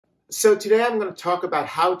So today I'm going to talk about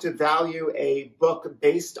how to value a book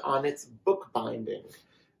based on its bookbinding.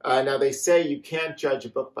 Now they say you can't judge a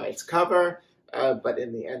book by its cover, but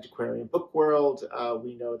in the antiquarian book world,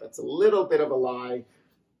 we know that's a little bit of a lie.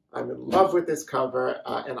 I'm in love with this cover,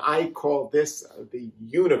 and I call this the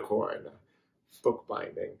unicorn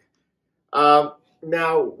bookbinding.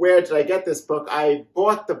 Now, where did I get this book? I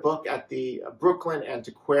bought the book at the Brooklyn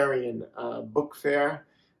Antiquarian Book Fair.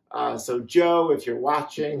 So Joe, if you're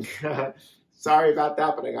watching, sorry about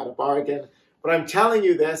that, but I got a bargain. But I'm telling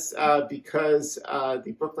you this because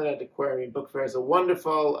the Brooklyn Antiquarian Book Fair is a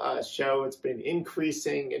wonderful show. It's been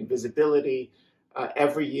increasing in visibility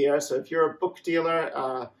every year. So if you're a book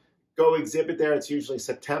dealer, go exhibit there. It's usually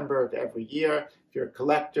September of every year. If you're a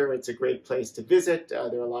collector, it's a great place to visit. There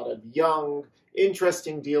are a lot of young,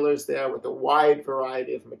 interesting dealers there with a wide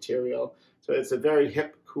variety of material. So it's a very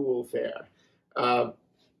hip, cool fair.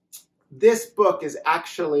 This book is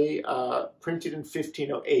actually printed in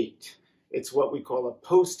 1508. It's what we call a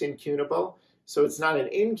post-incunable. So it's not an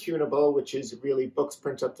incunable, which is really books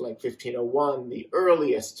printed up to like 1501, the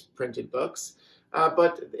earliest printed books.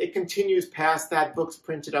 But it continues past that. Books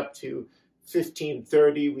printed up to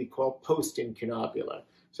 1530 we call post-incunabular.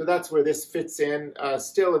 So that's where this fits in.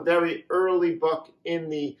 Still a very early book in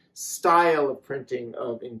the style of printing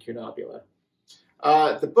of incunabular.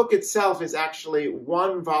 The book itself is actually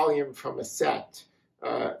one volume from a set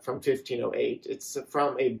from 1508. It's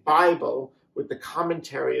from a Bible with the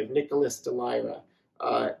commentary of Nicholas de Lyra.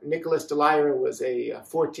 Nicholas de Lyra was a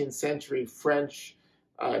 14th century French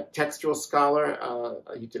textual scholar.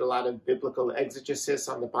 He did a lot of biblical exegesis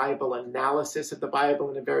on the Bible, analysis of the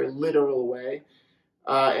Bible in a very literal way.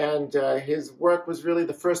 And his work was really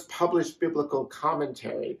the first published biblical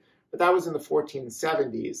commentary. But that was in the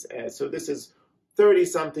 1470s. So this is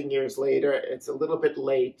 30-something years later. It's a little bit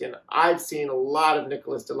late, and I've seen a lot of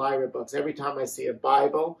Nicholas de Lyra books. Every time I see a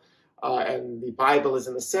Bible, and the Bible is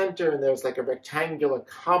in the center, and there's like a rectangular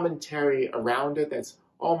commentary around it, that's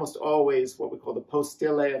almost always what we call the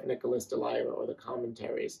postile of Nicholas de Lyra, or the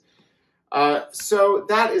commentaries. So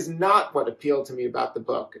that is not what appealed to me about the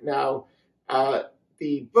book. Now,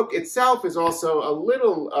 the book itself is also a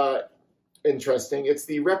little interesting. It's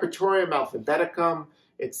the Repertorium Alphabeticum.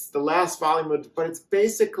 It's the last volume, but it's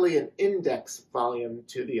basically an index volume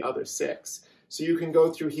to the other six. So you can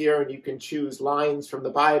go through here and you can choose lines from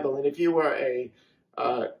the Bible. And if you were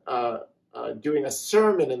doing a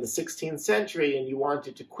sermon in the 16th century and you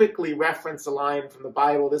wanted to quickly reference a line from the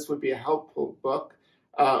Bible, this would be a helpful book.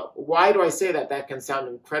 Why do I say that? That can sound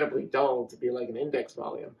incredibly dull to be like an index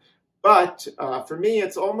volume. But for me,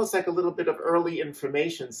 it's almost like a little bit of early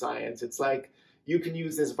information science. It's like you can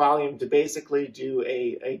use this volume to basically do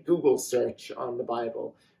a Google search on the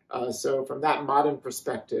Bible. So from that modern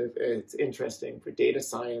perspective, it's interesting for data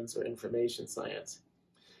science or information science.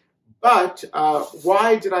 But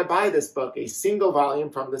why did I buy this book, a single volume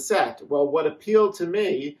from the set? Well, what appealed to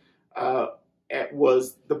me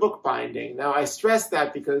was the bookbinding. Now, I stress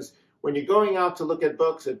that because when you're going out to look at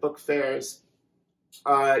books at book fairs,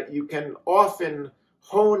 you can often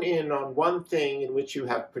hone in on one thing in which you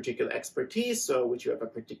have particular expertise, or which you have a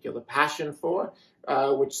particular passion for,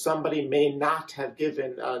 which somebody may not have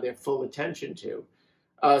given their full attention to.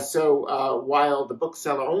 So while the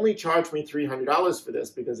bookseller only charged me $300 for this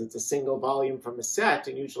because it's a single volume from a set,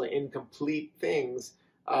 and usually incomplete things,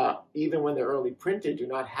 even when they're early printed, do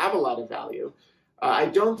not have a lot of value, I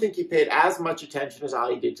don't think he paid as much attention as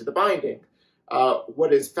I did to the binding.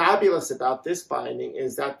 What is fabulous about this binding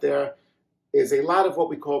is that there is a lot of what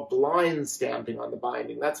we call blind stamping on the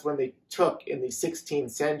binding. That's when they took, in the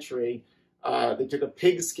 16th century, they took a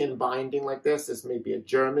pigskin binding like this. This may be a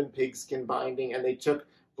German pigskin binding, and they took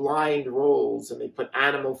blind rolls and they put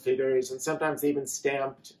animal figures, and sometimes they even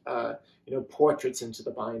stamped portraits into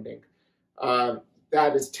the binding.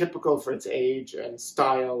 That is typical for its age and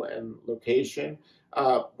style and location.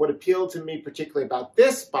 What appealed to me particularly about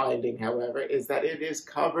this binding, however, is that it is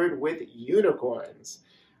covered with unicorns.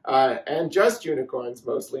 And just unicorns,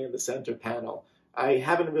 mostly in the center panel.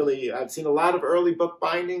 I've seen a lot of early book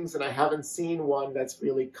bindings, and I haven't seen one that's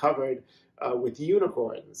really covered with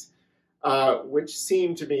unicorns, which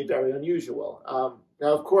seem to me very unusual.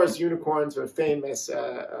 Now, of course, unicorns are famous,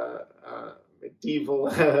 medieval,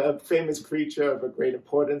 famous creature of a great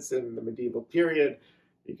importance in the medieval period.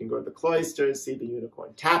 You can go to the cloisters, see the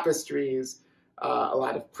unicorn tapestries. A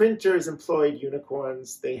lot of printers employed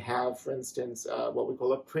unicorns. They have, for instance, what we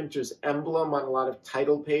call a printer's emblem on a lot of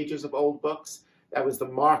title pages of old books. That was the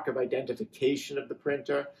mark of identification of the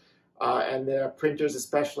printer. And there are printers,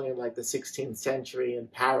 especially in like the 16th century in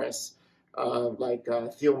Paris, like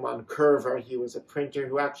Thielmann Curver. He was a printer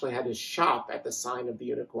who actually had his shop at the sign of the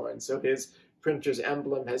unicorn. So his printer's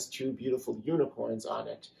emblem has two beautiful unicorns on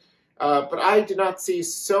it. But I did not see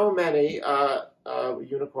so many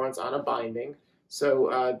unicorns on a binding.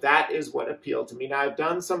 So that is what appealed to me. Now, I've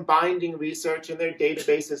done some binding research in their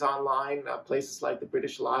databases online. Places like the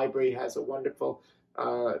British Library has a wonderful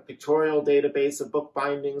pictorial database of book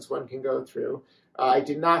bindings one can go through. I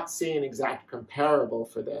did not see an exact comparable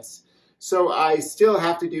for this. So I still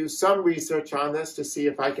have to do some research on this to see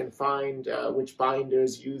if I can find which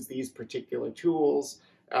binders use these particular tools.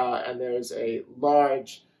 And there's a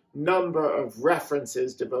large number of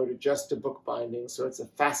references devoted just to bookbinding, so it's a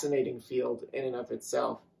fascinating field in and of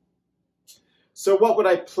itself. So what would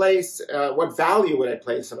I place, what value would I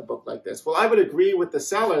place on a book like this? Well, I would agree with the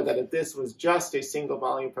seller that if this was just a single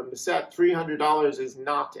volume from the set, $300 is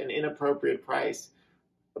not an inappropriate price.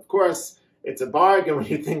 Of course, it's a bargain when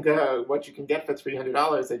you think what you can get for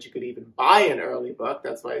 $300, that you could even buy an early book.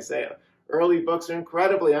 That's why I say early books are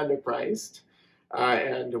incredibly underpriced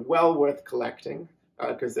and well worth collecting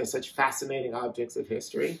because they're such fascinating objects of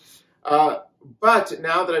history. But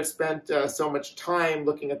now that I've spent so much time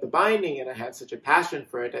looking at the binding and I had such a passion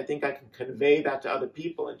for it, I think I can convey that to other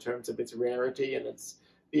people in terms of its rarity and its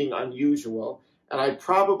being unusual. And I'd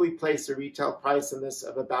probably place a retail price on this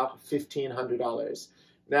of about $1,500.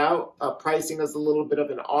 Now, pricing is a little bit of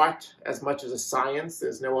an art as much as a science.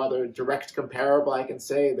 There's no other direct comparable I can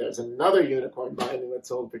say. There's another unicorn binding that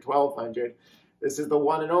sold for $1,200. This is the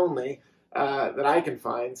one and only that I can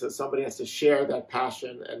find. So somebody has to share that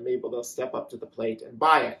passion and maybe they'll step up to the plate and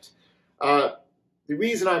buy it. The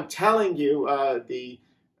reason I'm telling you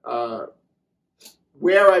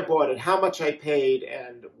where I bought it, how much I paid,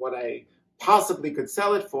 and what I possibly could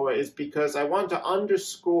sell it for is because I want to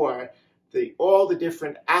underscore all the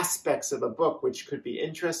different aspects of a book which could be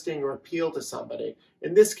interesting or appeal to somebody.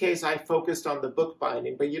 In this case, I focused on the book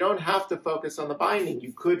binding, but you don't have to focus on the binding.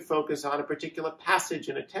 You could focus on a particular passage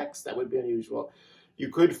in a text that would be unusual. You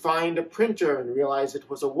could find a printer and realize it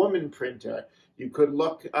was a woman printer. You could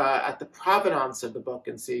look at the provenance of the book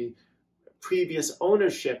and see previous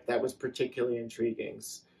ownership that was particularly intriguing.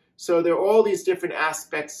 So there are all these different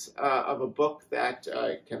aspects of a book that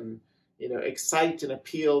can excite and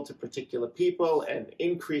appeal to particular people and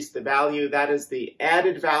increase the value. That is the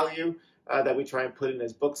added value that we try and put in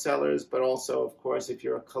as booksellers, but also, of course, if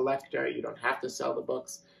you're a collector, you don't have to sell the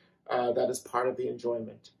books. That is part of the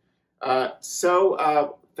enjoyment.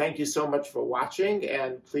 Thank you so much for watching,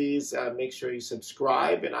 and please make sure you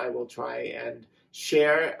subscribe, and I will try and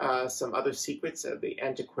share some other secrets of the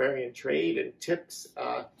antiquarian trade and tips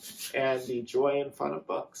and the joy and fun of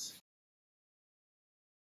books.